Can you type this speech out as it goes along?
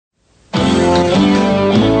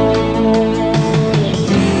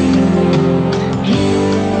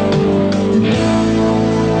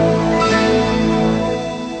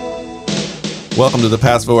Welcome to the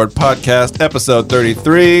Pass Forward Podcast, episode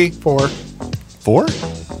 33. Four. Four?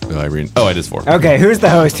 I did four. Okay, who's the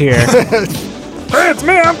host here? Hey, it's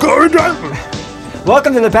me. I'm Corey Draper.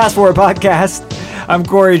 Welcome to the Pass Forward Podcast. I'm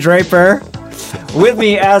Corey Draper. With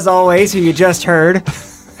me, as always, who you just heard,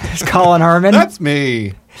 is Colin Harmon. That's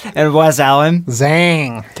me. And Wes Allen.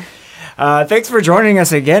 Zang. Thanks for joining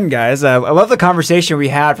us again, guys. I love the conversation we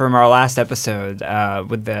had from our last episode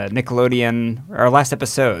with the Nickelodeon, our last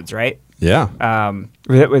episodes, right? Yeah.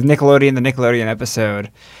 With Nickelodeon, the Nickelodeon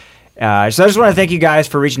episode. So I just want to thank you guys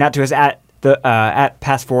for reaching out to us at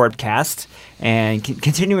Pass Forward Cast and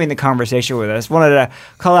continuing the conversation with us. Wanted to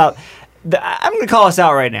call out, I'm going to call us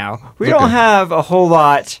out right now. We don't have a whole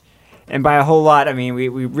lot, and by a whole lot, I mean we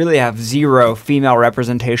really have zero female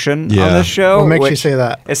representation on this show. What makes you say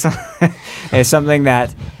that? It's something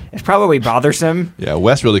that is probably bothersome. Yeah,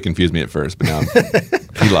 Wes really confused me at first, but now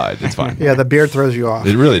he lied. It's fine. Yeah, the beard throws you off.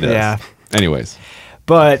 It really does. Yeah. Anyways.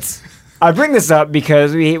 But I bring this up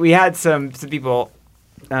because we had some people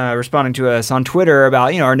responding to us on Twitter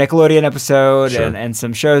about our Nickelodeon episode and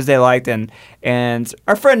some shows they liked, and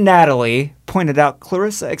our friend Natalie pointed out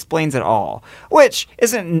Clarissa Explains It All, which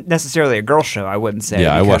isn't necessarily a girl show, I wouldn't say.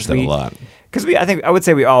 Yeah, I watched that a lot. Because I would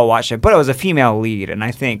say we all watched it, but it was a female lead, and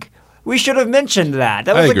I think we should have mentioned that.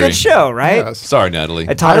 That was a good show, right? Yes. Sorry, Natalie.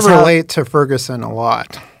 I relate to Ferguson a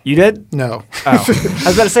lot. You did? No. Oh. I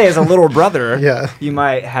was about to say, as a little brother, Yeah. you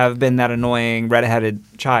might have been that annoying redheaded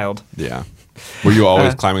child. Yeah. Were you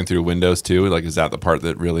always climbing through windows too? Like, is that the part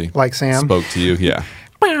that really Like Sam? spoke to you? Yeah.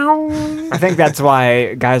 I think that's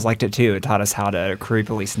why guys liked it too. It taught us how to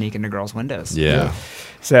creepily sneak into girls' windows. Yeah.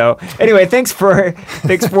 So anyway, thanks for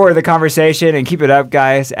the conversation, and keep it up,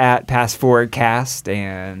 guys, at Pass Forward Cast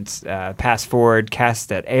and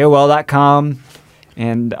passforwardcast at AOL.com,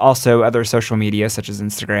 and also other social media such as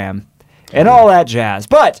Instagram and all that jazz.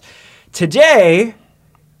 But today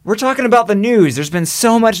we're talking about the news. There's been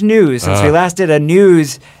so much news since we last did a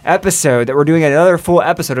news episode that we're doing another full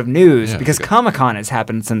episode of news because Comic-Con has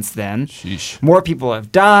happened since then. Sheesh. More people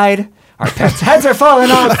have died. Our pets' heads are falling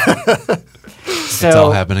off. So It's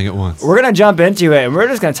all happening at once. we're going to jump into it, and we're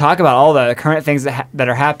just going to talk about all the current things that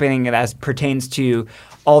are happening as pertains to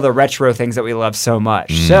all the retro things that we love so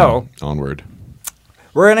much. So Onward.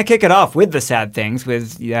 we're going to kick it off with the sad things,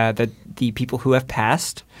 with the people who have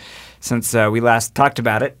passed since we last talked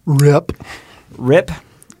about it. Rip.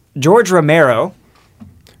 George Romero.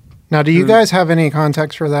 Now, do you guys have any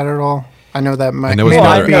context for that at all? I know that might I know his may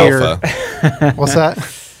brother not be your- Alpha. What's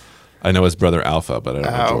that? I know his brother Alpha, but I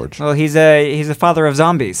don't know George. Well, he's a father of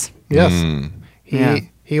zombies. Yes. Yeah.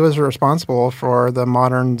 He was responsible for the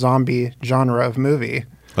modern zombie genre of movie.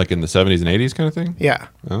 Like in the 70s and 80s kind of thing? Yeah.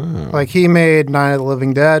 Oh. Like he made Night of the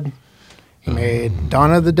Living Dead. He made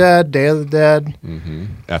Dawn of the Dead, Day of the Dead.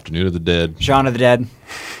 Afternoon of the Dead. Shaun of the Dead.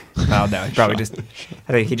 Oh, no, he probably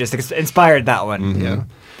I think he just inspired that one. Yeah.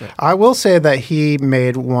 I will say that he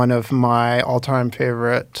made one of my all-time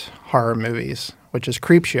favorite horror movies, which is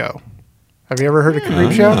Creepshow. Have you ever heard of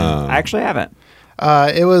Creepshow? I actually haven't.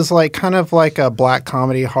 It was like kind of like a black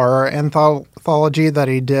comedy horror anthology that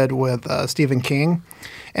he did with Stephen King.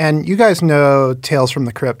 And you guys know Tales from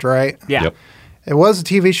the Crypt, right? Yeah. Yep. It was a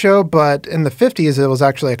TV show, but in the 50s it was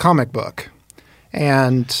actually a comic book.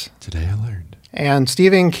 And Today I learned. And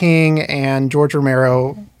Stephen King and George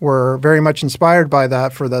Romero were very much inspired by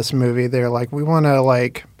that for this movie. They're like, we want to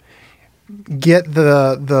like get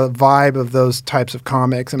the vibe of those types of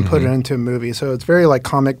comics and put it into a movie. So it's very like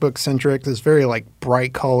comic book centric. There's very like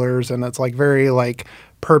bright colors, and it's like very like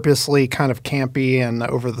purposely kind of campy and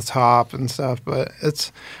over the top and stuff. But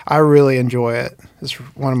I really enjoy it. It's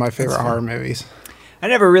one of my favorite horror movies. I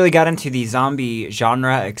never really got into the zombie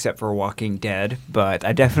genre except for Walking Dead, but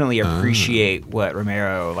I definitely appreciate what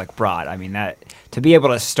Romero brought. I mean, that to be able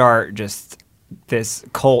to start just this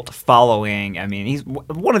cult following. I mean, he's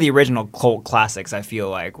one of the original cult classics. I feel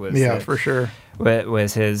like was for sure.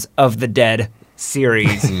 Was his Of the Dead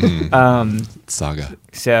series. Saga.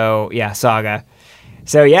 So yeah, Saga.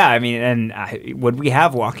 So yeah, I mean, and would we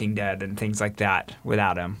have Walking Dead and things like that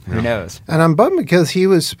without him? Who knows? And I'm bummed because he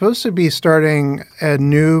was supposed to be starting a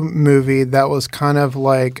new movie that was kind of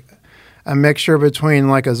like a mixture between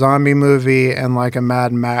like a zombie movie and like a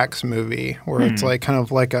Mad Max movie, where it's like kind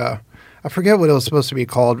of like I forget what it was supposed to be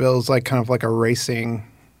called, but it was like kind of like a racing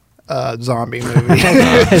zombie movie.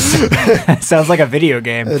 Sounds like a video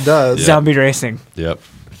game. It does. Zombie racing. Yep.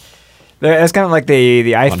 It's kind of like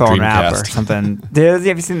the iPhone app or Dreamcast. something. Have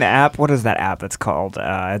you seen the app? What is that app that's called?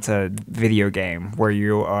 It's a video game where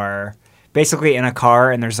you are basically in a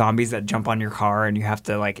car and there's zombies that jump on your car and you have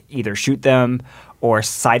to like either shoot them or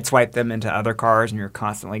sideswipe them into other cars and you're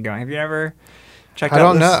constantly going. Have you ever checked I out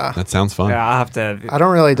don't this? know. That sounds fun. Yeah, I'll have to. I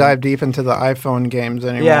don't really dive deep into the iPhone games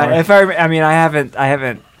anymore. Yeah, I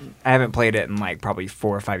haven't played it in like probably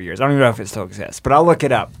 4 or 5 years. I don't even know if it still exists, but I'll look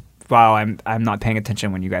it up while I'm not paying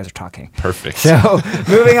attention when you guys are talking. Perfect. So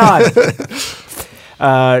moving on,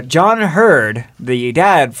 John Hurd, the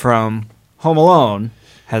dad from Home Alone,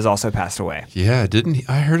 has also passed away. Yeah, didn't he?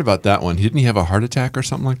 I heard about that one. Didn't he have a heart attack or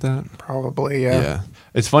something like that? Probably, yeah.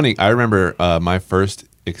 It's funny. I remember my first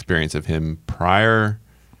experience of him prior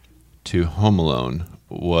to Home Alone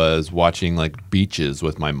was watching like Beaches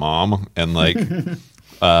with my mom and like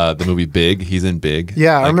the movie Big. He's in Big.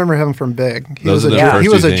 Yeah, I Like, remember him from Big. He those was are a the jerk. first He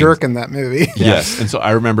was two a things. jerk in that movie. Yes. And so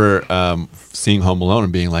I remember seeing Home Alone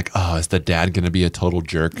and being like, oh, is the dad going to be a total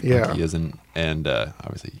jerk? Yeah. Like he isn't. And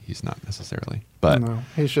obviously he's not necessarily. But No,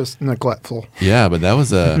 he's just neglectful. yeah, but that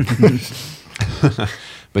was a.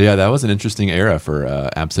 But yeah, that was an interesting era for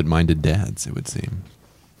absent-minded dads, it would seem.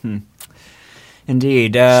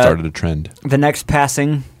 Indeed. Started a trend. The next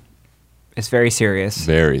passing is very serious.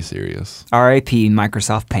 Very serious. R.I.P.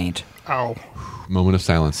 Microsoft Paint. Oh, Moment of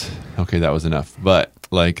silence. Okay, that was enough. But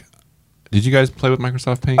like, did you guys play with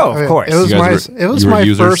Microsoft Paint? Oh, of course. It was You my guys were- you were my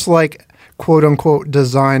users? first like quote unquote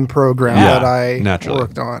design program Yeah, that I naturally.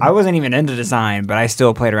 worked on. I wasn't even into design, but I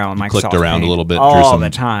still played around with Microsoft Clicked around Paint a little bit, all the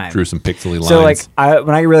time. drew some pixely lines. So like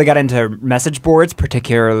when I really got into message boards,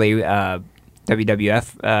 particularly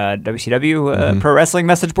WWF, WCW pro wrestling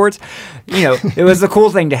message boards, you know, it was the cool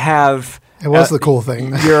thing to have. It was the cool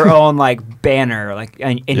thing. Your own like banner, like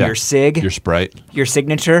in Yeah. your sig, your sprite. your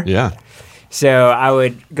signature. Yeah. So I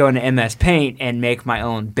would go into MS Paint and make my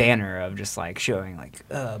own banner of just like showing like,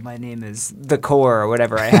 my name is The Core or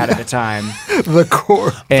whatever I had at the time. The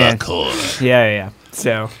core. And, Cool. yeah.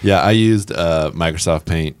 So Yeah, I used Microsoft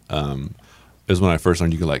Paint. It was when I first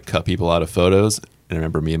learned you could like cut people out of photos. And I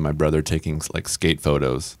remember me and my brother taking like skate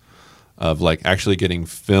photos of like actually getting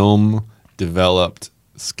film developed,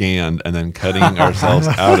 scanned, and then cutting ourselves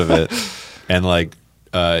out of it. And like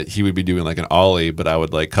he would be doing like an ollie, but I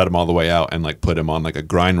would like cut him all the way out and like put him on like a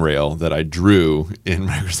grind rail that I drew in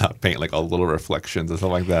Microsoft Paint, like all little reflections and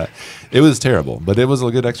stuff like that. It was terrible, but it was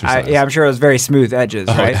a good exercise. I'm sure it was very smooth edges,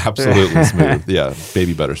 Oh, right? absolutely smooth. Yeah,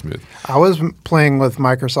 baby butter smooth. I was playing with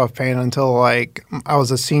Microsoft Paint until like I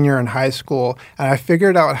was a senior in high school, and I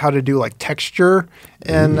figured out how to do like texture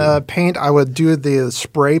in Paint. I would do the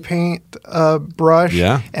spray paint brush,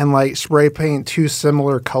 Yeah. and like spray paint two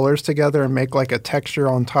similar colors together and make like a texture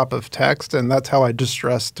on top of text, and that's how I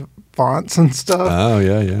distressed fonts and stuff. Oh,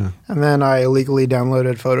 yeah. And then I illegally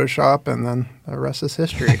downloaded Photoshop, and then the rest is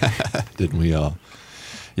history. Didn't we all?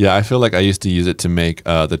 Yeah, I feel like I used to use it to make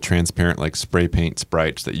the transparent like spray paint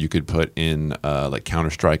sprites that you could put in like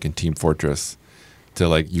Counter-Strike and Team Fortress. To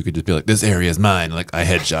like, you could just be like, this area is mine. Like, I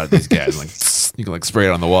headshot these guys. Like, you can like spray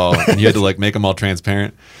it on the wall, and you had to like make them all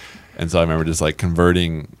transparent. And so I remember just like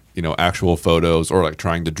converting, you know, actual photos or like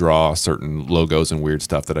trying to draw certain logos and weird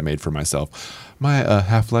stuff that I made for myself. My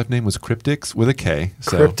Half-Life name was Cryptix with a K,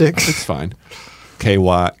 so Cryptix. it's fine.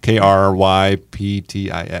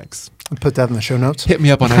 KRYPTIX. Put that in the show notes. Hit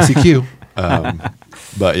me up on ICQ.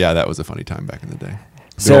 But yeah, that was a funch time back in the day.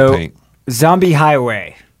 Good So old Paint. Zombie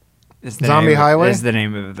Highway. Is the Zombie name, Highway? is the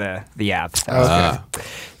name of the app.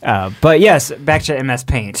 Okay. But yes, back to MS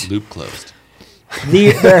Paint. Loop closed.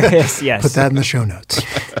 There is, yes. Put that in the show notes.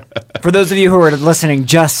 For those of you who are listening,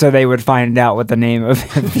 just so they would find out what the name of.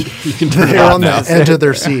 You can turn it They're off on now. the edge of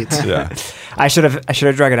their seats. Yeah, I should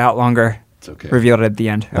have drug it out longer. it's okay. Revealed it at the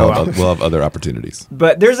end. Oh well. We'll have other opportunities.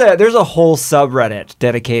 But there's a whole subreddit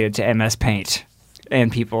dedicated to MS Paint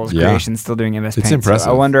and people's Yeah. creations still doing MS It's Paint. impressive.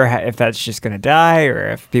 So I wonder if that's just going to die or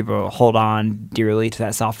if people hold on dearly to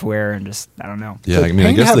that software and just, I don't know. Yeah, Did I mean, I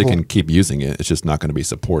Paint guess have they l- can keep using it. It's just not going to be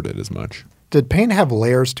supported as much. Did Paint have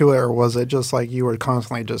layers to it, or was it just like you were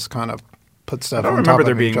constantly just kind of put stuff I don't on remember top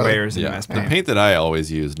there of being each other? layers in Yeah, MS the Paint. paint that I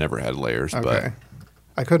always used never had layers, Okay.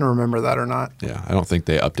 I couldn't remember that or not. but yeah, I don't think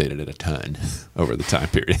they updated it a ton over the time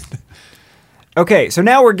period. Okay, so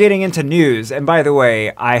now we're getting into news. And by the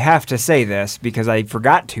way, I have to say this because I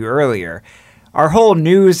forgot to earlier. Our whole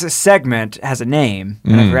news segment has a name,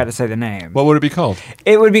 and I forgot to say the name. What would it be called?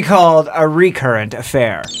 It would be called A Recurrent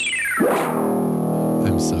Affair.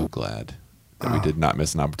 I'm so glad that we did not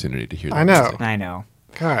miss an opportunity to hear that. I know. music. I know.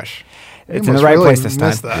 Gosh. It's You in the must right really place this time.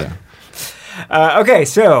 miss that. Yeah. Okay,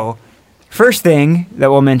 so First thing that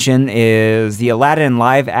we'll mention is the Aladdin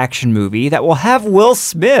live action movie that will have Will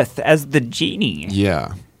Smith as the genie.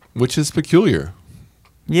 Yeah, which is peculiar.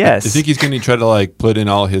 Yes. I think he's going to try to like put in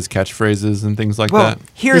all his catchphrases and things like well, that.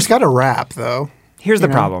 He's got a rap though. Here's the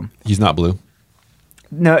know? problem. He's not blue.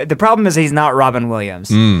 No, the problem is he's not Robin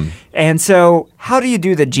Williams. And so how do you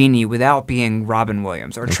do the genie without being Robin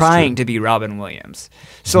Williams or trying to be Robin Williams?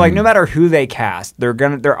 So like no matter who they cast,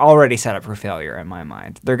 they're already set up for failure in my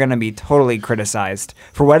mind. They're going to be totally criticized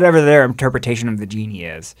for whatever their interpretation of the genie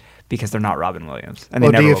is because they're not Robin Williams. And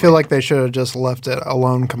Well, they do never you will feel be. like they should have just left it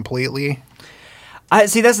alone completely?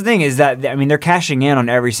 See, that's the thing is that, I mean, they're cashing in on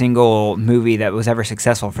every single movie that was ever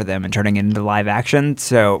successful for them and turning it into live action.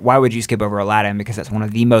 So why would you skip over Aladdin? Because that's one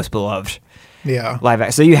of the most beloved Yeah. live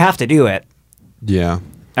action. So you have to do it. Yeah.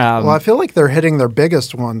 Well, I feel like they're hitting their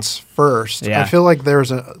biggest ones first. Yeah. I feel like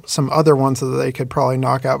there's some other ones that they could probably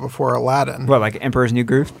knock out before Aladdin. What, like Emperor's New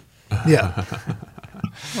Groove? Yeah.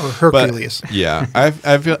 Or Hercules. Yeah, I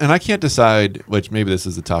feel, and I can't decide, which maybe this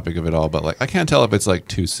is the topic of it all, but like I can't tell if it's like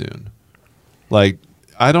too soon. Like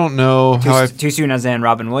I don't know how I. Too soon as in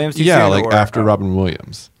Robin Williams? Too Yeah, soon, like or- after oh, Robin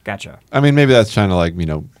Williams. Gotcha. I mean, maybe that's trying to like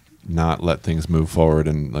not let things move forward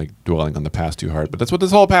and like dwelling on the past too hard. But that's what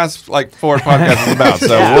this whole past like forward podcast is about.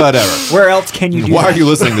 So Yeah. whatever. Where else can you do Why that? are you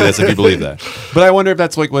listening to this if you believe that? But I wonder if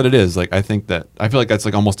that's like what it is. Like I feel like that's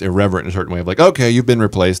like almost irreverent in a certain way of like, okay, you've been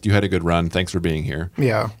replaced. You had a good run. Thanks for being here.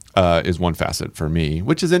 Yeah. Is one facet for me,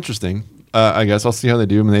 which is interesting. I guess I'll see how they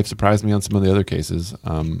do. I mean, they've surprised me on some of the other cases.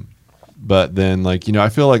 But then, like, I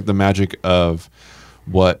feel like the magic of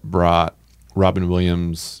what brought Robin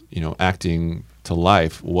Williams, acting to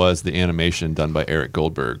life was the animation done by Eric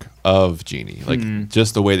Goldberg of Genie. Like,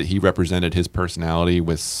 just the way that he represented his personality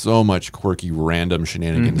with so much quirky, random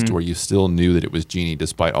shenanigans to where you still knew that it was Genie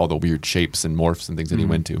despite all the weird shapes and morphs and things that he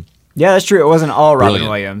went to. Yeah, that's true. It wasn't all Robin Brilliant.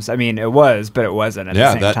 Williams. I mean, it was, but it wasn't at the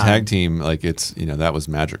Yeah, same that time. tag team, like, it's, that was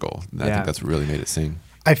magical. I Yeah. think that's what really made it sing.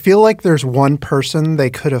 I feel like there's one person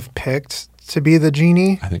they could have picked to be the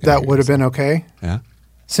genie I think I that hear would have you been okay. Yeah.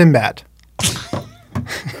 Sinbad.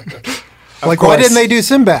 Like, course. why didn't they do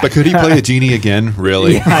Sinbad? But could he play a genie again?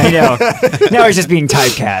 Really? Yeah, I know. Now he's just being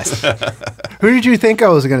typecast. Who did you think I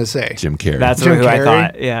was going to say? Jim Carrey. That's Jim who I Carrey?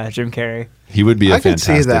 thought. Yeah, Jim Carrey. He would be a I could see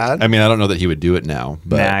fantastic. that. I mean, I don't know that he would do it now,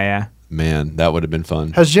 but yeah. man, that would have been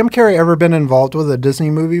fun. Has Jim Carrey ever been involved with a Disney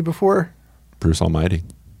movie before? Bruce Almighty.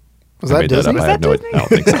 Was I that made that Disney? up. I have no idea. I don't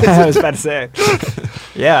think so. I was about to say.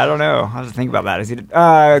 Yeah, I don't know. I have to think about that. Is he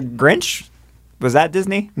Grinch? Was that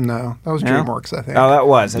Disney? No, that was No? DreamWorks, I think. Oh, that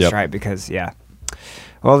was. That's Yep. right. Because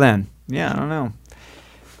Well then, yeah, I don't know.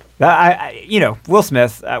 Will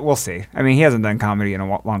Smith. We'll see. I mean, he hasn't done comedy in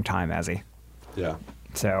a long time, has he? Yeah.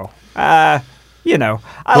 So, I We'll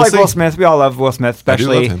like see. Will Smith. We all love Will Smith, I do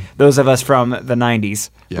love especially him. those of us from the '90s.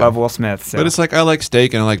 Yeah. Love Will Smith. So But it's like I like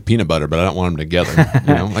steak and I like peanut butter, but I don't want them together.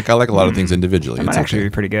 Like I like a lot of things individually. that might It's actually okay.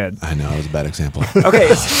 be pretty good. I know, it was a bad example.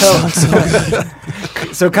 Okay,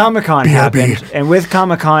 so Comic-Con happened, and with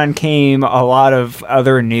Comic-Con came a lot of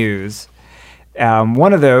other news.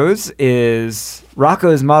 One of those is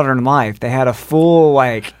Rocco's Modern Life. They had a full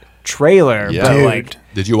trailer, Yeah. but Dude.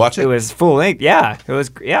 Did you watch it? it was full length. Yeah, it was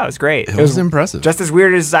great. It was impressive. Just as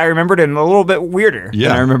weird as I remembered, and a little bit weirder Yeah.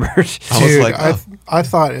 than I remembered. I was Dude, like, oh. I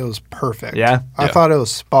thought it was perfect. Yeah? I Yeah. thought it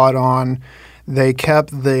was spot on. They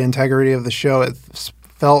kept the integrity of the show. It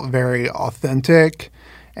felt very authentic,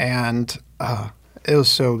 and it was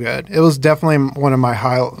so good. It was definitely one of my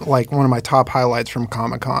top highlights from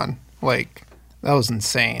Comic-Con. Like, that was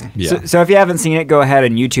insane. Yeah. So if you haven't seen it, go ahead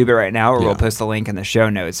and YouTube it right now, or Yeah. we'll post the link in the show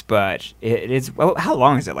notes. But it is. Well, how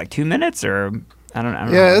long is it? Like 2 minutes, or I don't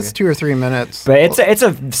know. Yeah, it's 2 or 3 minutes. But it's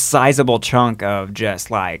a sizable chunk of just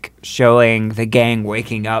like showing the gang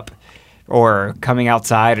waking up or coming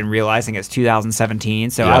outside and realizing it's 2017.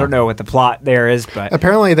 So Yeah. I don't know what the plot there is, but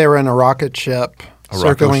Apparently, they were in a rocket ship. A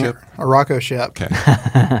Rocco ship? A Rocco ship. Okay.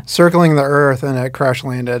 Circling the Earth, and it crash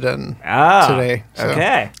landed today. So.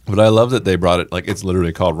 Okay. But I love that they brought it, like, it's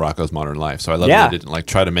literally called Rocco's Modern Life. So I love Yeah. that they didn't, like,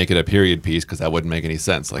 try to make it a period piece because that wouldn't make any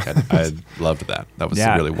sense. Like, I loved that. That was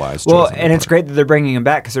a really wise choice. Well, on their and it's part. great that they're bringing him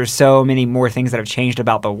back because there's so many more things that have changed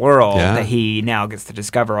about the world Yeah. that he now gets to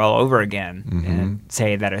discover all over again Mm-hmm. and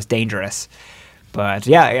say that it's dangerous. But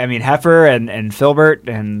yeah, I mean, Heifer and Filbert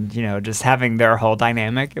and, just having their whole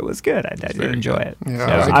dynamic, it was good. I did very enjoy good. it. Yeah, So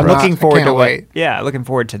I was I'm impressed. looking I forward can't to wait. looking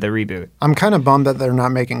forward to the reboot. I'm kind of bummed that they're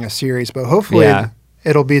not making a series, but hopefully Yeah.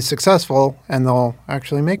 it'll be successful and they'll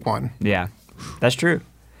actually make one. Yeah, that's true.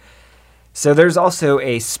 So there's also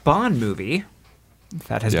a Spawn movie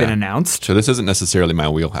that has Yeah. been announced. So this isn't necessarily my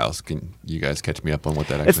wheelhouse. Can you guys catch me up on what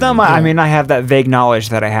that actually It's not means? my. I mean, I have that vague knowledge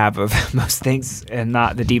that I have of most things, and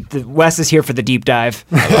not the deep. Wes is here for the deep dive,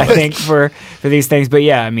 I think, for these things. But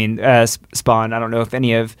yeah, I mean, Spawn. I don't know if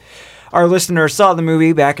any of our listeners saw the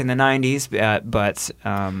movie back in the '90s, but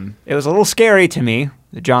it was a little scary to me.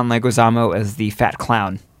 John Leguizamo as the fat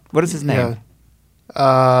clown. What is his name?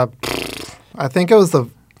 Yeah. I think it was the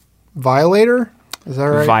Violator. Is that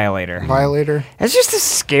right? Violator. Violator. It's just a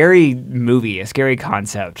scary movie, a scary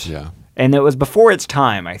concept. Yeah. And it was before its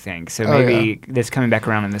time, I think. So Oh, maybe this coming back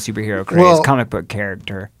around in the superhero craze, Well, comic book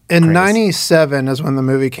character. In craze. '97 is when the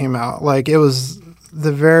movie came out. Like it was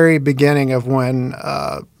the very beginning of when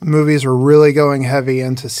movies were really going heavy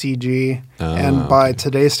into CG, and by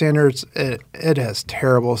today's standards, it has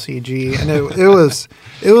terrible CG, and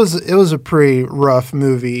it was a pretty rough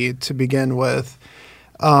movie to begin with.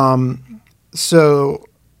 So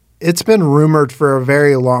it's been rumored for a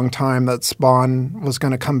very long time that Spawn was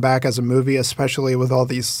going to come back as a movie, especially with all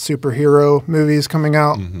these superhero movies coming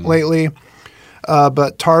out lately.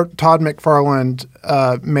 But Todd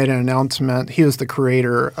McFarlane made an announcement. He was the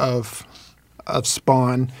creator of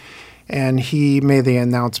Spawn, and he made the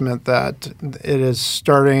announcement that it is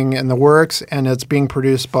starting in the works, and it's being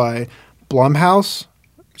produced by Blumhouse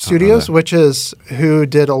Studios, which is who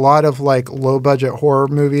did a lot of like low budget horror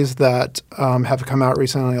movies that have come out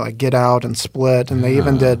recently, like Get Out and Split, and they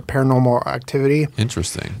even did Paranormal Activity.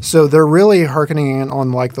 Interesting. So they're really hearkening in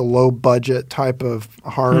on like the low budget type of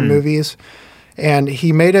horror movies. And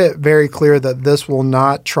he made it very clear that this will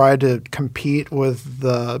not try to compete with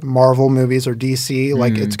the Marvel movies or DC.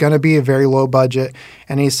 Like it's going to be a very low budget.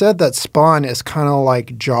 And he said that Spawn is kind of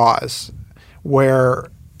like Jaws, where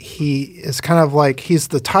he is kind of like he's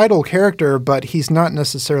the title character, but he's not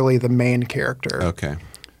necessarily the main character. Okay.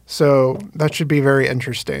 So that should be very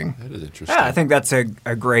interesting. That is interesting. Yeah, I think that's a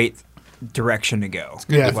great direction to go.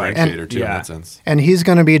 Good Yeah, differentiator too in yeah. that sense. And he's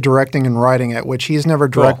going to be directing and writing it, which he's never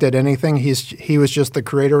directed anything. He was just the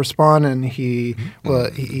creator of Spawn, and he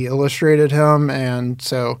illustrated him, and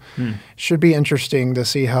so should be interesting to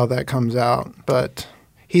see how that comes out. But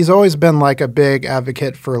he's always been like a big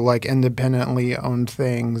advocate for like independently owned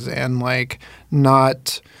things and like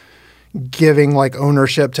not giving like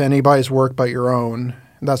ownership to anybody's work but your own.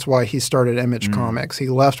 That's why he started Image Comics. He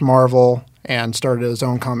left Marvel and started his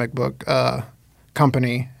own comic book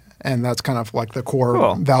company, and that's kind of like the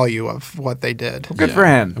core value of what they did. Good for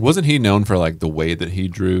him. Wasn't he known for like the way that he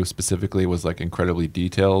drew specifically was like incredibly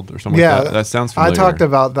detailed or something Yeah, like that? That sounds familiar. I talked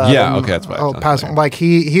about that. Yeah, in- okay, that's why. Oh, like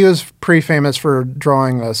he was pretty famous for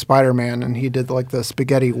drawing Spider-Man, and he did like the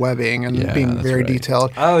spaghetti webbing and Yeah, being that's very right.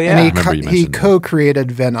 detailed. Oh, yeah. and I remember you he mentioned that.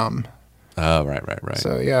 co-created Venom. Oh, right.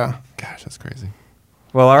 So yeah, Gosh, that's crazy.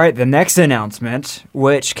 Well, all right. The next announcement,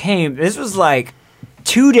 which came, this was like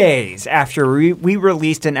 2 days after we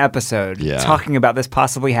released an episode talking about this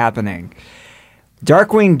possibly happening.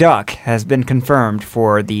 Darkwing Duck has been confirmed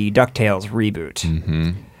for the DuckTales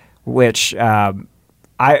reboot, which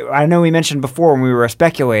I know we mentioned before when we were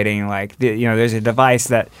speculating, like, there's a device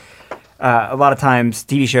that a lot of times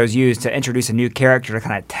TV shows use to introduce a new character to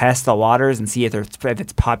kind of test the waters and see if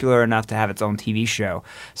it's popular enough to have its own TV show.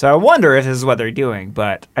 So I wonder if this is what they're doing.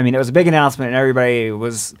 But, I mean, it was a big announcement, and everybody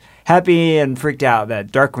was happy and freaked out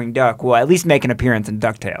that Darkwing Duck will at least make an appearance in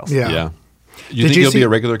DuckTales. yeah. You Did think you he'll be see- a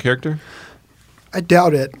regular character? I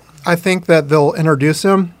doubt it. I think that they'll introduce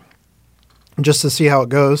him just to see how it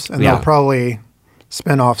goes, and Yeah. they'll probably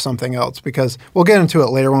spin off something else, because we'll get into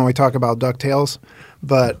it later when we talk about DuckTales.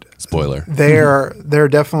 But Spoiler. they're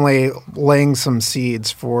definitely laying some seeds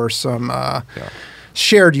for some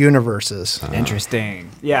shared universes. Interesting.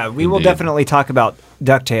 Yeah, we will Indeed. definitely talk about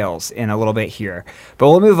DuckTales in a little bit here. But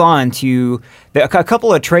we'll move on to a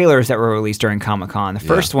couple of trailers that were released during Comic-Con. The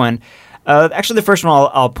first one, actually the first one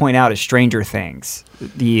I'll point out is Stranger Things.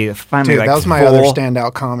 Dude, Like, that was my full- other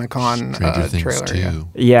standout Comic-Con Stranger Things trailer. Yeah. too.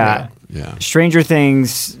 Yeah. Yeah. Stranger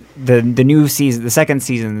Things, the new season, the second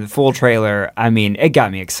season, the full trailer, I mean, it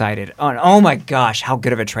got me excited. Oh my gosh, how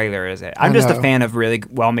good of a trailer is it? I'm I just a know. fan of really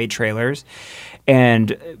well-made trailers.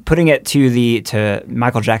 And putting it to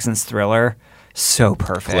Michael Jackson's Thriller, so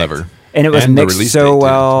perfect. Clever. And it was And the mixed release so date, too.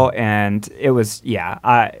 well, and it was,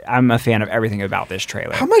 I'm a fan of everything about this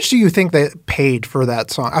trailer. How much do you think they paid for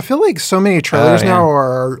that song? I feel like so many trailers yeah. now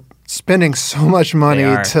are spending so much money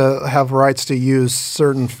They are. to have rights to use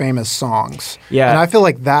certain famous songs. Yeah. And I feel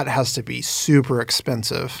like that has to be super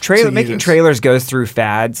expensive. Making trailers goes through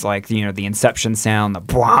fads like the Inception sound, the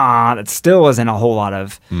blah, that still isn't a whole lot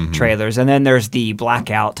of trailers. And then there's the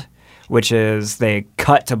blackout, which is they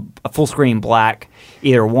cut to a full screen black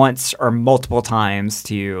either once or multiple times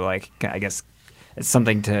to, like, I guess, it's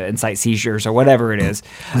something to incite seizures or whatever it is.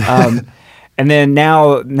 And then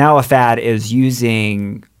now a fad is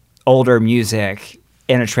using older music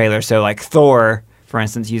in a trailer. So like Thor, for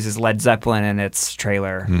instance, uses Led Zeppelin in its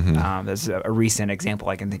trailer. That's a recent example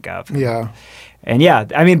I can think of. Yeah. And yeah,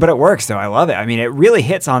 I mean, but it works though. I love it. I mean, it really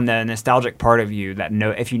hits on the nostalgic part of you that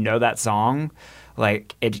if you know that song,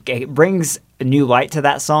 like it brings a new light to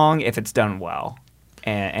that song if it's done well,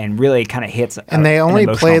 and really kind of hits. And they only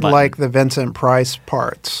played button. like the Vincent Price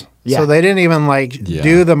parts. Yeah. So they didn't even like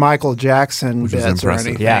do the Michael Jackson Which was bits or impressive.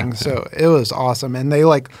 anything. Yeah. So it was awesome. And they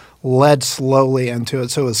like led slowly into it.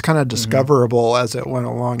 So it was kind of discoverable as it went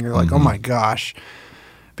along. You're like, oh my gosh.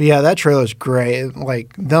 But yeah, that trailer's great.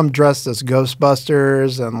 Like them dressed as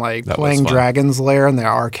Ghostbusters and like That was playing fun. Dragon's Lair in the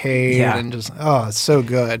arcade Yeah. and just, oh, it's so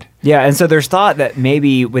good. Yeah, and so there's thought that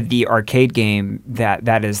maybe with the arcade game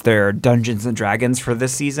that is their Dungeons and Dragons for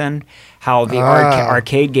this season, how the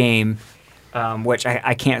arcade game, which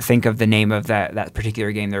I can't think of the name of that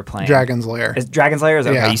particular game they're playing. Dragon's Lair. Is Dragon's Lair?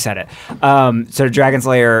 Okay, Yeah. you said it. So Dragon's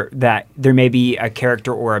Lair, that there may be a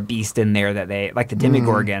character or a beast in there that they, like the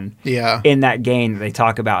Demogorgon, Yeah. in that game that they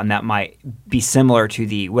talk about, and that might be similar to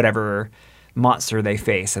the whatever monster they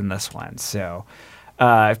face in this one. So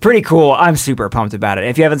pretty cool. I'm super pumped about it.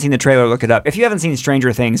 If you haven't seen the trailer, look it up. If you haven't seen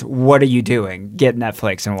Stranger Things, what are you doing? Get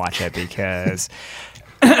Netflix and watch it because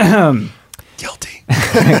Guilty.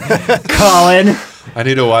 Colin. I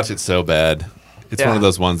need to watch it so bad. It's Yeah. one of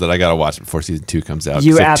those ones that I got to watch before season 2 comes out.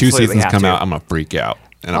 You 'Cause if 2 absolutely seasons have come to. out, I'm going to freak out.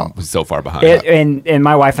 And I'm so far behind. And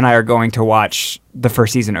my wife and I are going to watch the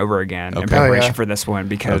first season over again in Okay. preparation Oh, yeah. for this one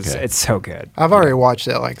because Okay. it's so good. I've already watched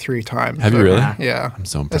it like 3 times. Have you really? Yeah. I'm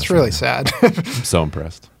so impressed It's really right sad. I'm so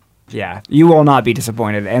impressed. Yeah, you will not be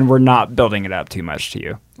disappointed, and we're not building it up too much to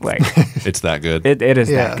you. Like It's that good. it is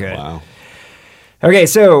Yeah. that good. Wow. Okay,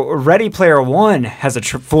 so Ready Player One has a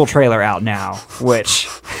full trailer out now, which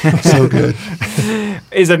So good.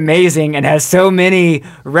 is amazing and has so many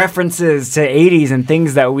references to 80s and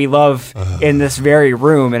things that we love in this very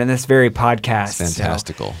room and in this very podcast. So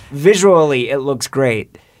Fantastical. visually, it looks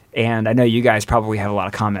great, and I know you guys probably have a lot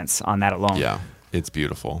of comments on that alone. Yeah. It's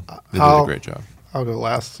beautiful. They did I'll- a great job. I'll go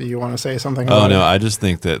last. Do you want to say something Oh about no, it? I just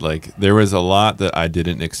think that like there was a lot that I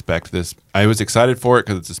didn't expect this. I was excited for it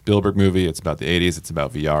because it's a Spielberg movie. It's about the 80s. It's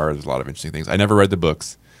about VR. There's a lot of interesting things. I never read the book,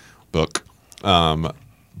 but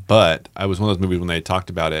I was one of those movies when they talked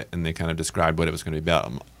about it and they kind of described what it was going to be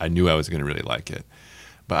about. I knew I was going to really like it,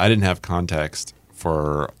 but I didn't have context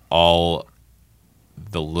for all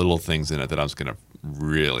the little things in it that I was going to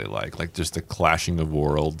really like just the clashing of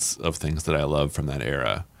worlds of things that I love from that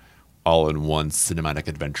era, all in one cinematic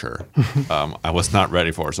adventure. I was not ready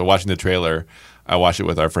for it. So watching the trailer, I watched it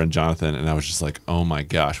with our friend Jonathan, and I was just like, "Oh my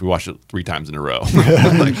gosh!" We watched it 3 times in a row.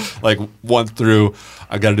 like once through,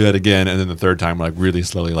 I got to do that again, and then the third time, like really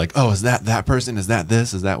slowly, like, "Oh, is that person? Is that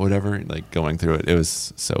this? Is that whatever?" Like going through it, it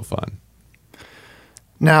was so fun.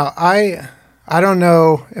 Now, I don't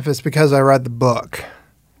know if it's because I read the book.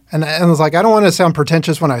 And I was like, I don't want to sound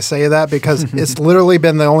pretentious when I say that because it's literally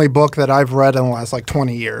been the only book that I've read in the last like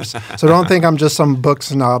 20 years. So don't think I'm just some book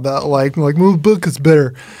snob that like well, the book is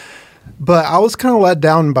better. But I was kind of let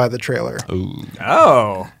down by the trailer. Ooh,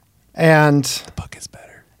 Oh. And the book is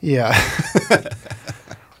better. yeah,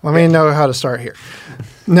 let me know how to start here.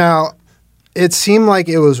 Now, it seemed like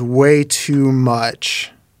it was way too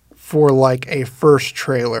much for like a first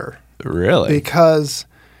trailer Really? because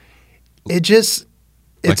it just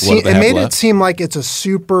Like, what do they it have made it left? seem like it's a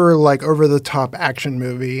super like over the top action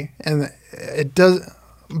movie, and it does.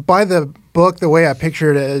 By the book, the way I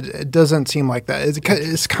pictured it, it doesn't seem like that.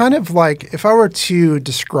 It's kind of like if I were to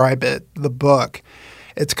describe it, the book,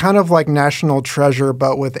 it's kind of like National Treasure,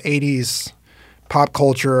 but with 80s pop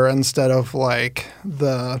culture instead of like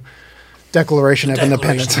the Declaration of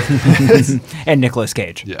Independence. And Nicolas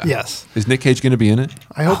Cage. Yeah. Yes, Is Nick Cage going to be in it?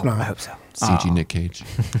 I hope not. I hope so. CG Nick Cage.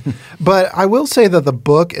 But I will say that the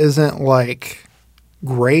book isn't like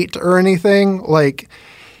great or anything. Like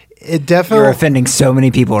it definitely. You're offending so many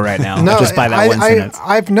people right now just by that one sentence.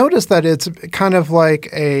 I've noticed that it's kind of like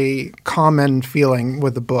a common feeling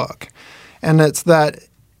with the book, and it's that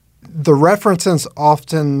the references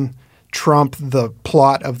often trump the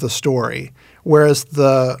plot of the story, whereas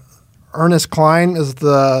the Ernest Cline is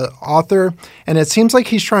the author, and it seems like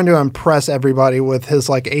he's trying to impress everybody with his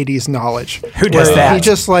like 80s knowledge. Who does Where that? He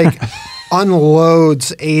just like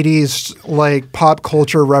unloads 80s like pop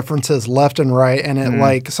culture references left and right, and it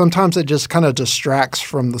like sometimes it just kind of distracts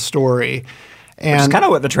from the story. Which is And kind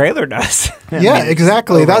of what the trailer does. I yeah, mean,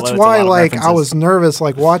 exactly. overloads That's a why lot of like I references. was nervous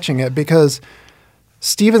like watching it because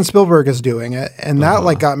Steven Spielberg is doing it, and that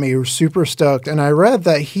like got me super stoked. And I read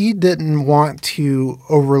that he didn't want to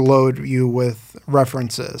overload you with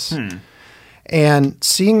references. And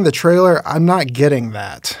seeing the trailer, I'm not getting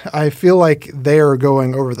that. I feel like they are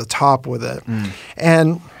going over the top with it.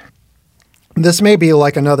 And this may be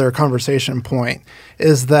like another conversation point,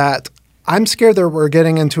 is that I'm scared that we're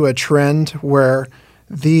getting into a trend where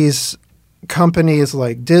these companies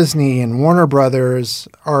like Disney and Warner Brothers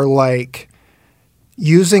are like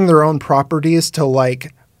using their own properties to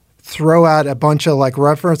like throw out a bunch of like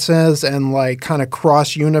references and like kind of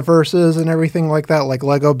cross universes and everything like that. Like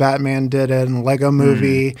Lego Batman did it and Lego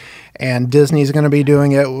Movie, and Disney's going to be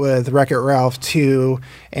doing it with Wreck-It Ralph 2.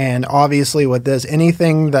 And obviously with this, any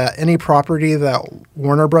property that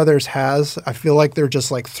Warner Brothers has, I feel like they're just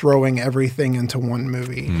like throwing everything into one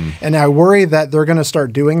movie. And I worry that they're going to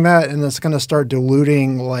start doing that, and it's going to start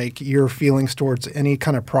diluting like your feelings towards any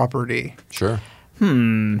kind of property. Sure.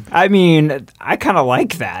 I mean, I kind of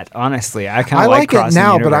like that, honestly. I like it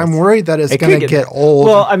now, but I'm worried that it's going to get old.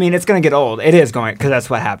 Well, I mean, it's going to get old. It is going, because that's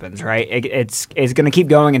what happens, right? It's going to keep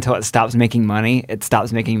going until it stops making money. It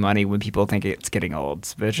stops making money when people think it's getting old,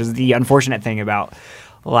 which is the unfortunate thing about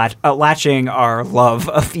latching our love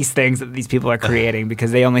of these things that these people are creating,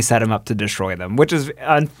 because they only set them up to destroy them, which is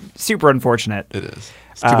super unfortunate. It is.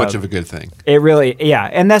 It's too much of a good thing. It really, yeah.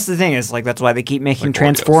 And that's the thing, is like that's why they keep making like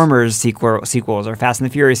Transformers sequels or Fast and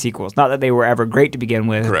the Furious sequels. Not that they were ever great to begin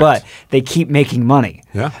with, Correct. but they keep making money.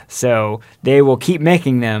 Yeah. So they will keep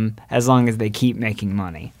making them as long as they keep making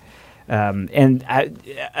money. And I'm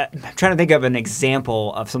trying to think of an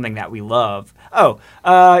example of something that we love.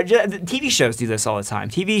 TV shows do this all the time.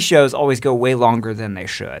 TV shows always go way longer than they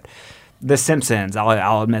should. The Simpsons,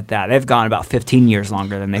 I'll admit that. They've gone about 15 years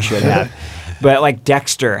longer than they should have. But like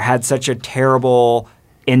Dexter had such a terrible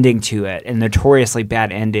ending to it, and notoriously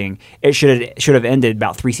bad ending. It should have ended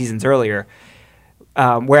about 3 seasons earlier.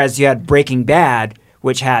 Whereas you had Breaking Bad,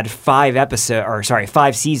 which had 5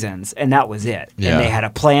 seasons, and that was it. Yeah. And they had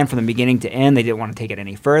a plan from the beginning to end. They didn't want to take it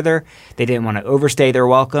any further. They didn't want to overstay their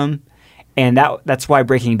welcome. And that's why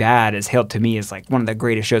Breaking Bad is hailed to me as like one of the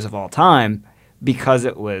greatest shows of all time, because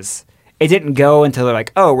it didn't go until they're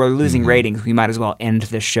like, oh, we're losing ratings, we might as well end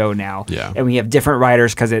this show now. Yeah. And we have different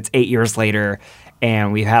writers because it's 8 years later,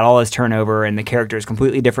 and we've had all this turnover, and the character is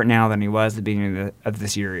completely different now than he was at the beginning of the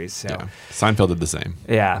series. So. Yeah. Seinfeld did the same.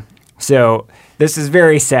 Yeah. So this is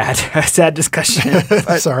very sad, a sad discussion.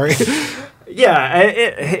 Sorry. Yeah,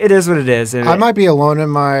 it is what it is. I might be alone in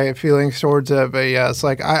my feelings towards it, but yeah, it's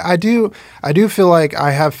like I do feel like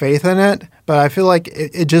I have faith in it, but I feel like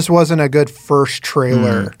it just wasn't a good first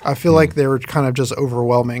trailer. I feel like they were kind of just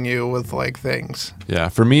overwhelming you with like things. Yeah,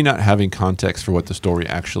 for me, not having context for what the story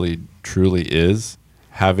actually truly is,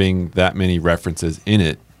 having that many references in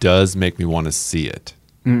it does make me want to see it.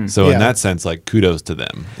 So in that sense, like kudos to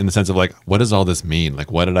them in the sense of like, what does all this mean?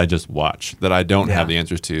 Like, what did I just watch that I don't have the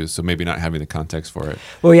answers to? So maybe not having the context for it.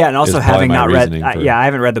 Well, yeah, and also having not read, I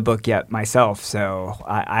haven't read the book yet myself, so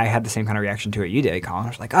I had the same kind of reaction to it you did, Colin. I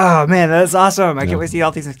was like, oh man, that's awesome! I can't wait to see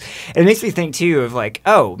all these things. It makes me think too of like,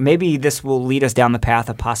 oh, maybe this will lead us down the path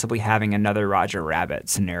of possibly having another Roger Rabbit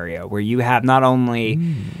scenario where you have not only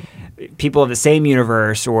people of the same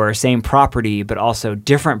universe or same property, but also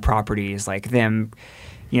different properties, like them.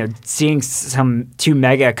 Seeing some 2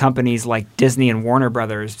 mega companies like Disney and Warner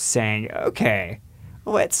Brothers saying, okay,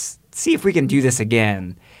 let's see if we can do this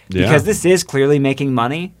again. Because this is clearly making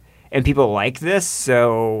money and people like this.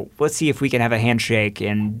 So let's see if we can have a handshake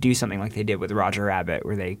and do something like they did with Roger Rabbit,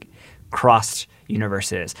 where they crossed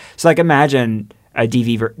universes. So like imagine a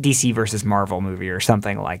DC versus Marvel movie or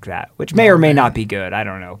something like that, which may or may not be good. I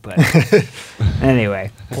don't know. But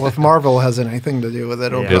anyway. Well, if Marvel has anything to do with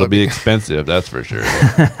it, it'll be expensive, that's for sure.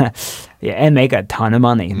 Yeah, and make a ton of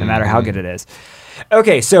money, no matter how good it is.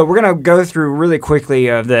 Okay, so we're going to go through really quickly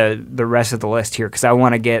of the rest of the list here, because I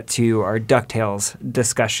want to get to our DuckTales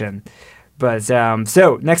discussion. But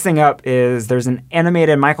so next thing up is there's an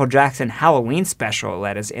animated Michael Jackson Halloween special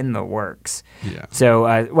that is in the works. Yeah. So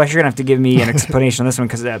Wes, you're gonna have to give me an explanation on this one,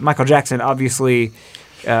 because Michael Jackson obviously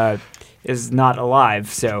is not alive.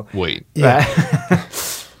 So wait. Yeah.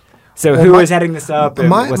 So who is heading this up? And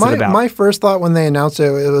what's it about? My first thought when they announced it,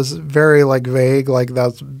 it was very like vague. Like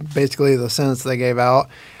that's basically the sentence they gave out.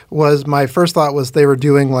 My first thought was they were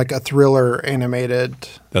doing like a Thriller animated.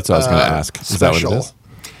 That's what I was going to ask. Is that what it is?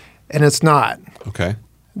 And it's not. Okay.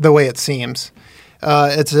 The way it seems.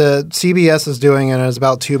 CBS is doing it, and it's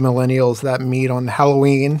about 2 millennials that meet on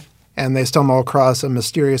Halloween, and they stumble across a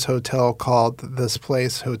mysterious hotel called This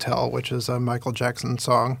Place Hotel, which is a Michael Jackson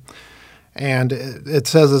song. And it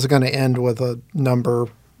says it's going to end with a number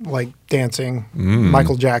like dancing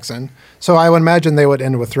Michael Jackson. So I would imagine they would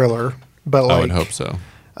end with Thriller. But like, I would hope so.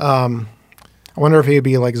 I wonder if he'd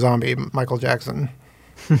be like zombie Michael Jackson.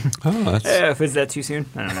 Oh, that's Is that too soon?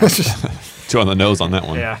 I don't know. too on the nose on that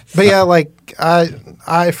one. Yeah. But yeah, like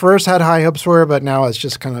I first had high hopes for it, but now it's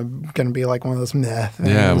just kind of going to be like one of those meh things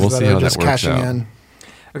Yeah, we'll see are how that just works cashing out. in.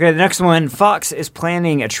 Okay, the next one. Fox is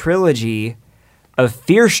planning a trilogy of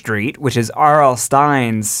Fear Street, which is R.L.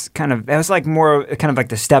 Stein's kind of. It was like more kind of like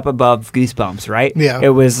the step above Goosebumps, right? Yeah. It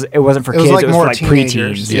wasn't for It was kids. like it was more for like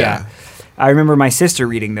teenagers. preteens. Yeah. I remember my sister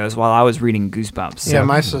reading those while I was reading Goosebumps. Yeah, so-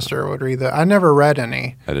 my sister would read that. I never read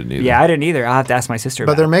any, I didn't either. Yeah, I didn't either. I'll have to ask my sister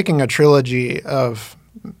but about they're it. making a trilogy of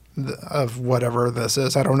whatever this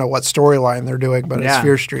is. I don't know what storyline they're doing, but Yeah. it's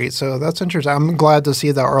Fear Street. So that's interesting. I'm glad to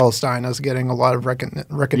see that Earl Stein is getting a lot of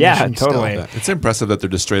recognition. Yeah, totally. Yeah, it's impressive that they're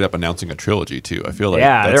just straight up announcing a trilogy too. I feel like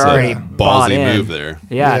Yeah, that's they're a already bought ballsy in. move there.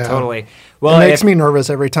 Yeah, Yeah. totally. Well, Well, it makes me nervous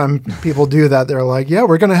every time people do that. They're like, "Yeah,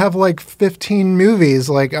 we're gonna have like 15 movies."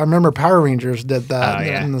 Like I remember Power Rangers did that, Oh,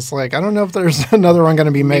 yeah. and it's like I don't know if there's another one going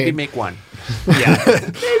to be made. make one. yeah.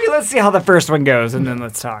 Maybe let's see how the first one goes, and then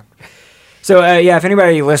let's talk. So, yeah, if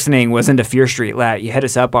anybody listening was into Fear Street, you hit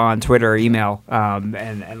us up on Twitter or email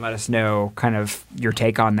and let us know kind of your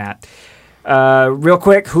take on that. Real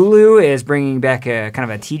quick, Hulu is bringing back a kind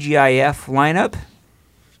of a TGIF lineup.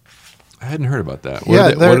 I hadn't heard about that. Yeah,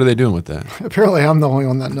 What are they doing with that? Apparently, I'm the only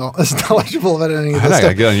one that is knowledgeable about any of How this did I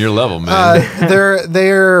stuff. get on your level, man?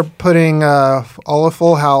 They're putting all of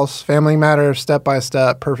Full House, Family Matters, Step by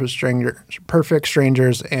Step, Perfect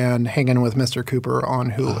Strangers, and Hanging with Mr. Cooper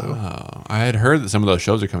on Hulu. Oh, I had heard that some of those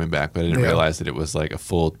shows are coming back, but I didn't Yeah. realize that it was like a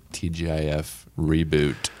full TGIF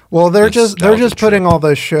reboot. Well, they're just Nostalgia putting trip. all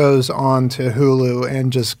those shows onto Hulu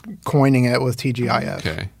and just coining it with TGIF.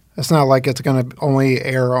 Okay. It's not like it's going to only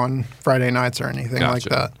air on Friday nights or anything like Gotcha.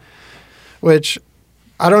 that. Which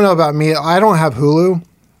I don't know about me. I don't have Hulu,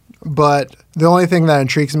 but the only thing that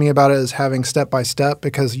intrigues me about it is having Step by Step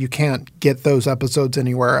because you can't get those episodes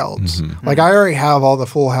anywhere else. Mm-hmm. Like I already have all the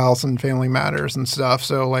Full House and Family Matters and stuff,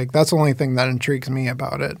 so like that's the only thing that intrigues me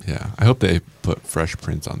about it. Yeah, I hope they put Fresh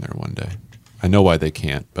Prince on there one day. I know why they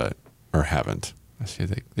can't, or haven't. I see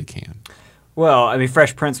they can. Well, I mean,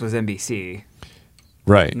 Fresh Prince was NBC,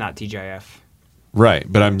 Right, not TGIF. right.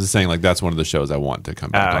 But I'm just saying, like that's one of the shows I want to come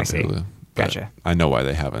back Oh, I on see. Hulu. But Gotcha. I know why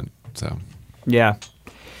they haven't. So Yeah.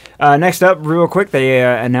 Next up, real quick, they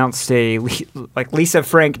announced Lisa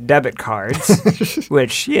Frank debit cards,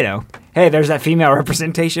 which, hey, there's that female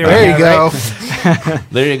representation. There you right? go.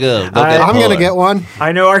 there you go. I'm going to get one.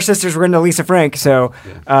 I know our sisters were into Lisa Frank, so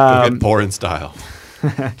Go get poor in style.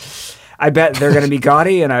 I bet they're going to be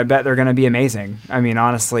gaudy, and I bet they're going to be amazing. I mean,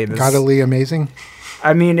 honestly, Godly amazing.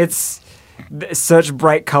 I mean, it's such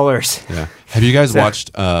bright colors. Yeah. Have you guys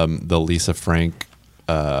watched the Lisa Frank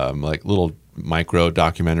like little micro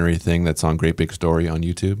documentary thing that's on Great Big Story on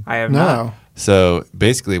YouTube? I have not. No. So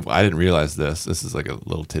basically, I didn't realize this. This is like a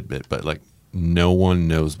little tidbit, but like no one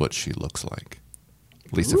knows what she looks like.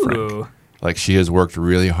 Lisa Ooh. Frank. Like she has worked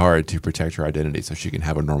really hard to protect her identity so she can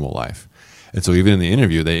have a normal life. And so even in the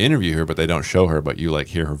interview, they interview her, but they don't show her. But you like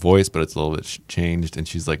hear her voice, but it's a little bit changed, and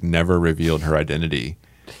she's like never revealed her identity.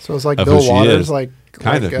 So it's like Of Bill who she Waters, is. like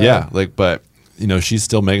Kind of, yeah. Like, but she's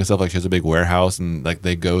still making stuff. Like she has a big warehouse, and like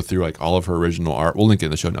they go through like all of her original art. We'll link it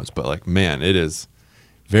in the show notes. But like, man, it is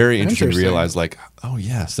very interesting to Interesting. realize. Like, oh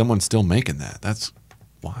yeah, someone's still making that. That's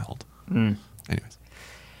wild. Anyways,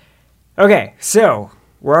 Okay, so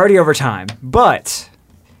we're already over time, but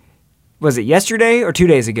was it yesterday or 2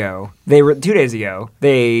 days ago? 2 days ago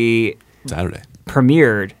they Saturday.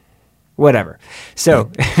 premiered. Whatever.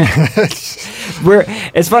 So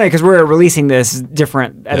it's funny because we're releasing this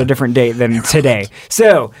at a different date than today.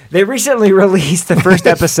 So they recently released the first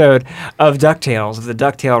episode of DuckTales, of the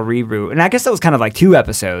DuckTale reboot, and I guess that was kind of like 2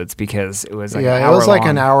 episodes because it was like Yeah, an it hour was like long,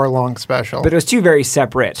 an hour-long special. but it was 2 very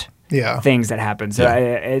separate things that happened. So Yeah.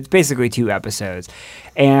 it's basically 2 episodes,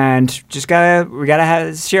 and we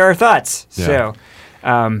gotta share our thoughts. Yeah. So,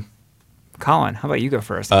 Colin, how about you go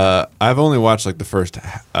first? I've only watched like the first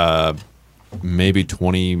maybe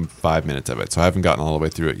 25 minutes of it, so I haven't gotten all the way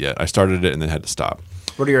through it yet. I started it and then had to stop.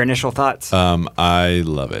 What are your initial thoughts? I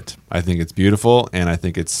love it. I think it's beautiful, and I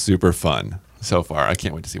think it's super fun so far. I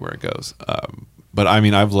can't wait to see where it goes. But I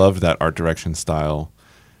mean, I've loved that art direction style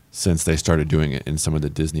since they started doing it in some of the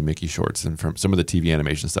Disney Mickey shorts, and from some of the TV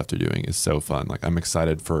animation stuff they're doing is so fun. Like I'm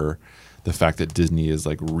excited for the fact that Disney is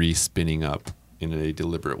like re-spinning up in a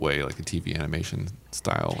deliberate way, like a TV animation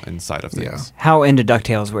style and side of things. Yeah. How into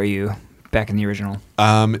DuckTales were you back in the original?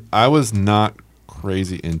 I was not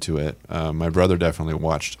crazy into it. My brother definitely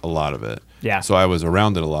watched a lot of it. Yeah. So I was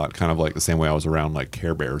around it a lot, kind of like the same way I was around like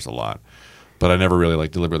Care Bears a lot. But I never really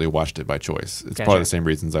like deliberately watched it by choice. It's probably the same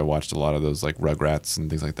reasons I watched a lot of those like Rugrats and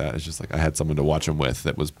things like that. It's just like I had someone to watch them with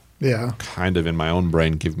that was kind of in my own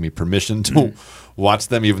brain giving me permission to watch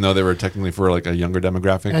them, even though they were technically for like a younger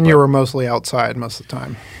demographic. And you were mostly outside most of the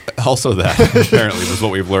time. Also that apparently was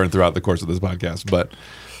what we've learned throughout the course of this podcast. But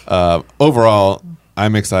overall,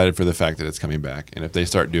 I'm excited for the fact that it's coming back. And if they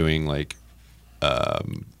start doing like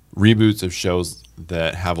reboots of shows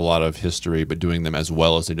that have a lot of history, but doing them as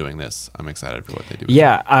well as they're doing this, I'm excited for what they do.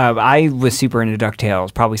 Yeah, I was super into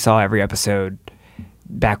DuckTales. Probably saw every episode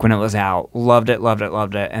back when it was out. Loved it.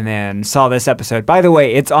 And then saw this episode. By the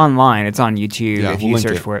way, it's online. It's on YouTube if you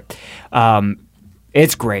search for it.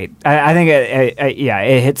 It's great. I think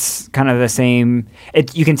it hits kind of the same.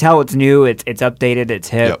 You can tell it's new. It's updated. It's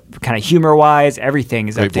hip. Yep. Kind of humor wise, everything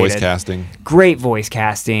is updated. Great voice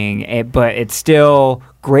casting, but it's still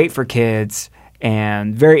great for kids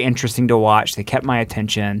and very interesting to watch. They kept my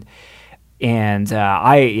attention, and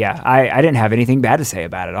I didn't have anything bad to say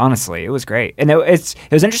about it. Honestly, it was great, and it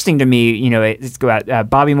was interesting to me. You know, it's got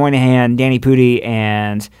Bobby Moynihan, Danny Pudi,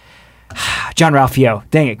 and John Ralphio.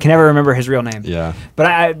 Dang it, can never remember his real name. Yeah.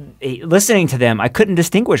 But listening to them, I couldn't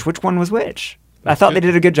distinguish which one was which. I thought they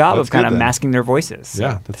did a good job of kind of masking their voices. So.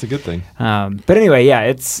 Yeah, that's a good thing. But anyway, yeah,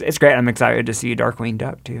 it's great. I'm excited to see Darkwing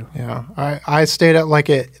Duck too. Yeah, I stayed at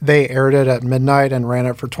they aired it at midnight and ran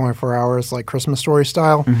it for 24 hours, like Christmas Story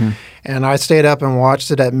style. Mm-hmm. And I stayed up and watched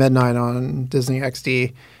it at midnight on Disney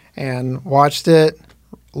XD and watched it.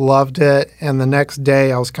 Loved it, and the next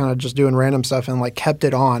day I was kind of just doing random stuff and like kept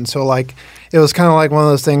it on. So like it was kind of like one of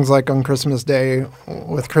those things like on Christmas Day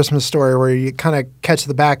with Christmas Story where you kind of catch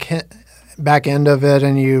the back end of it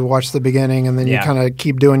and you watch the beginning and then you kind of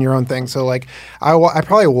keep doing your own thing. So like I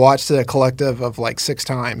probably watched it a collective of like 6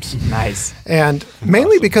 times. Nice. And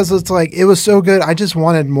mainly because it's like it was so good, I just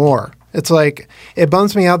wanted more. It's like it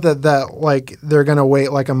bums me out that like they're gonna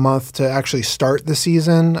wait like a month to actually start the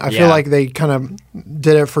season. I feel like they kind of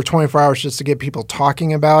did it for 24 hours just to get people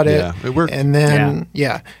talking about it. Yeah, it worked. And then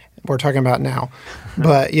we're talking about now.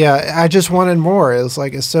 But yeah, I just wanted more. It was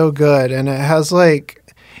like it's so good, and it had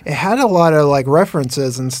a lot of like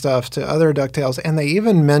references and stuff to other DuckTales, and they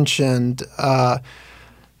even mentioned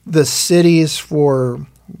the cities for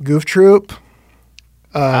Goof Troop,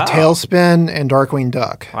 Tailspin, and Darkwing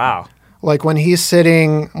Duck. Wow. Like when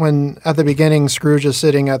at the beginning, Scrooge is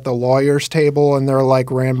sitting at the lawyer's table and they're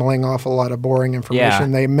like rambling off a lot of boring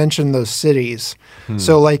information. They mention those cities.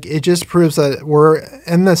 So like it just proves that we're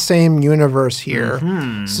in the same universe here.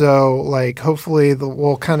 Mm-hmm. So like hopefully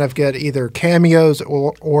we'll kind of get either cameos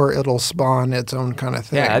or it'll spawn its own kind of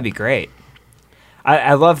thing. Yeah, that'd be great.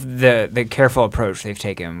 I love the careful approach they've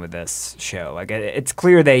taken with this show. Like it's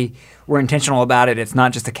clear they were intentional about it. It's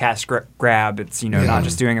not just a cash grab. It's not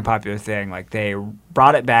just doing a popular thing. Like they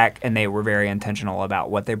brought it back, and they were very intentional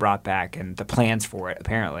about what they brought back and the plans for it.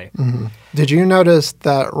 Apparently, Did you notice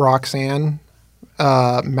that Roxanne,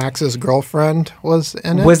 Max's girlfriend, was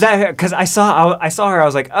in it? Was that because I saw her? I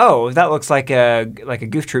was like, oh, that looks like a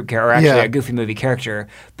Goof Troop character, or actually a Goofy movie character.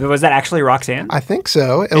 But was that actually Roxanne? I think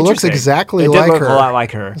so. It looks exactly like her. It did look a lot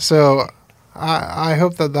like her. So I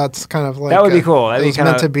hope that's kind of like that would be cool. That'd it's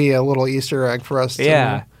meant to be a little Easter egg for us.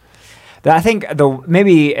 Yeah. I think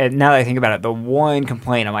maybe now that I think about it, the one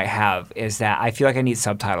complaint I might have is that I feel like I need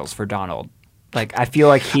subtitles for Donald. Like I feel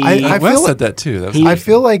like I feel like that too. I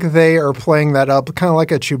feel like they are playing that up, kind of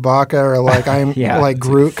like a Chewbacca or like like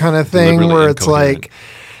Groot kind of thing, where it's like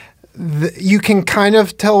you can kind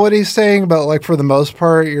of tell what he's saying, but like for the most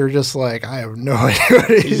part, you're just like I have no idea what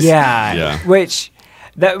he's saying. Yeah. Which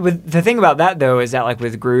the thing about that though is that like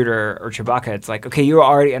with Groot or Chewbacca, it's like okay, you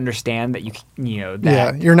already understand that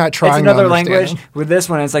that you're not trying. It's another to language. With this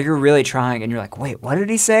one, it's like you're really trying, and you're like, wait, what did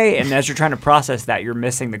he say? And as you're trying to process that, you're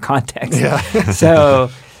missing the context. Yeah.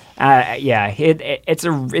 So,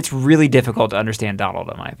 it's really difficult to understand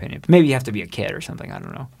Donald, in my opinion. Maybe you have to be a kid or something. I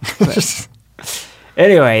don't know. But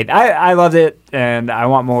anyway, I loved it, and I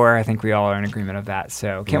want more. I think we all are in agreement of that.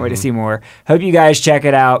 So can't wait to see more. Hope you guys check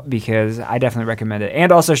it out because I definitely recommend it.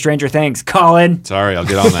 And also Stranger Things. Colin. Sorry, I'll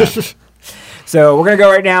get on that. So we're going to go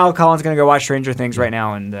right now. Colin's going to go watch Stranger Things right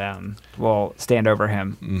now, and we'll stand over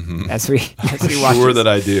him as we watch Sure that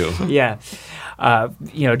I do. Yeah.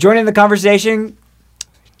 Join in the conversation.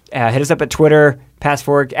 Hit us up at Twitter,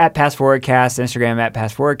 @PassForwardCast, Instagram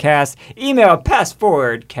 @PassForwardCast, email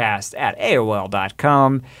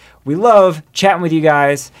passforwardcast@AOL.com. We love chatting with you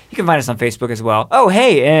guys. You can find us on Facebook as well. Oh,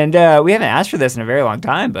 hey, and we haven't asked for this in a very long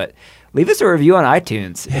time, but leave us a review on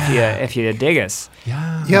iTunes if you dig us.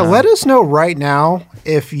 Yeah, let us know right now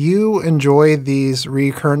if you enjoy these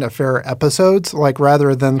recurrent affair episodes, like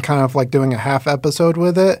rather than kind of like doing a half episode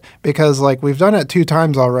with it, because like we've done it 2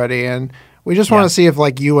 times already, and we just want to see if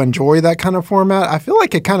like you enjoy that kind of format. I feel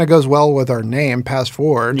like it kind of goes well with our name, Past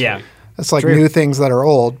Forward. Yeah. It's like True. new things that are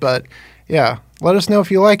old, but yeah, let us know if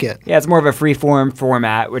you like it. Yeah, it's more of a free-form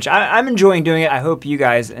format, which I'm enjoying doing it. I hope you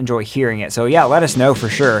guys enjoy hearing it. So yeah, let us know for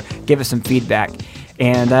sure. Give us some feedback.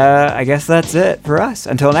 And I guess that's it for us.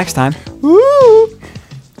 Until next time. Woo!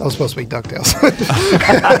 That was supposed to be DuckTales.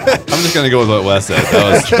 I'm just gonna go with what Wes said.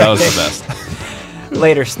 That was the best.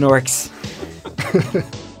 Later, Snorks.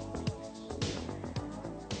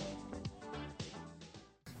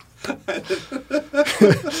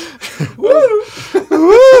 Woo!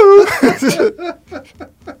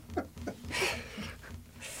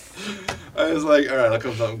 I was like, all right, I'll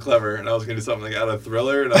come with something clever, and I was gonna do something like out of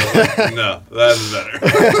Thriller, and I was like, no, that's better.